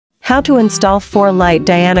How to install 4-light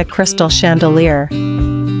Diana crystal chandelier.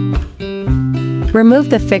 Remove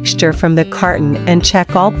the fixture from the carton and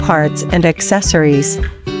check all parts and accessories.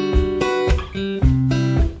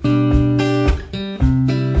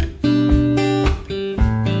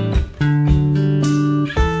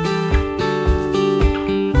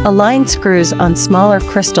 Align screws on smaller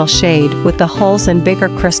crystal shade with the holes in bigger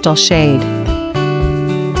crystal shade.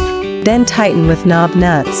 Then tighten with knob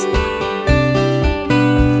nuts.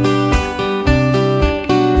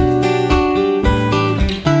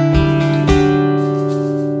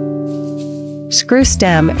 Screw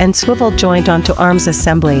stem and swivel joint onto arms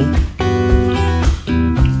assembly.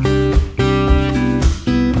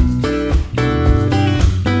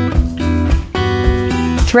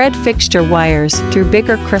 Thread fixture wires through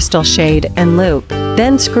bigger crystal shade and loop,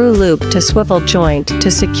 then screw loop to swivel joint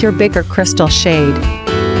to secure bigger crystal shade.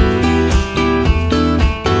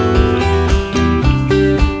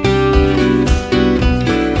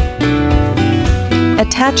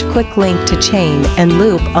 Attach quick link to chain and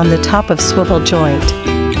loop on the top of swivel joint.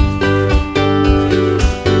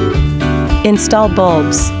 Install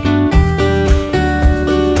bulbs.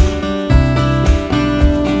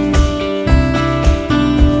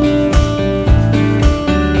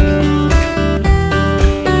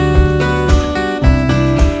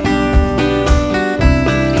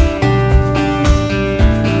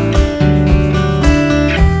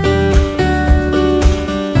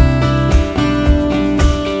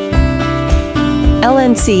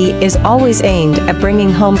 LNC is always aimed at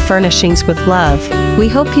bringing home furnishings with love. We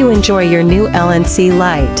hope you enjoy your new LNC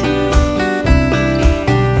light.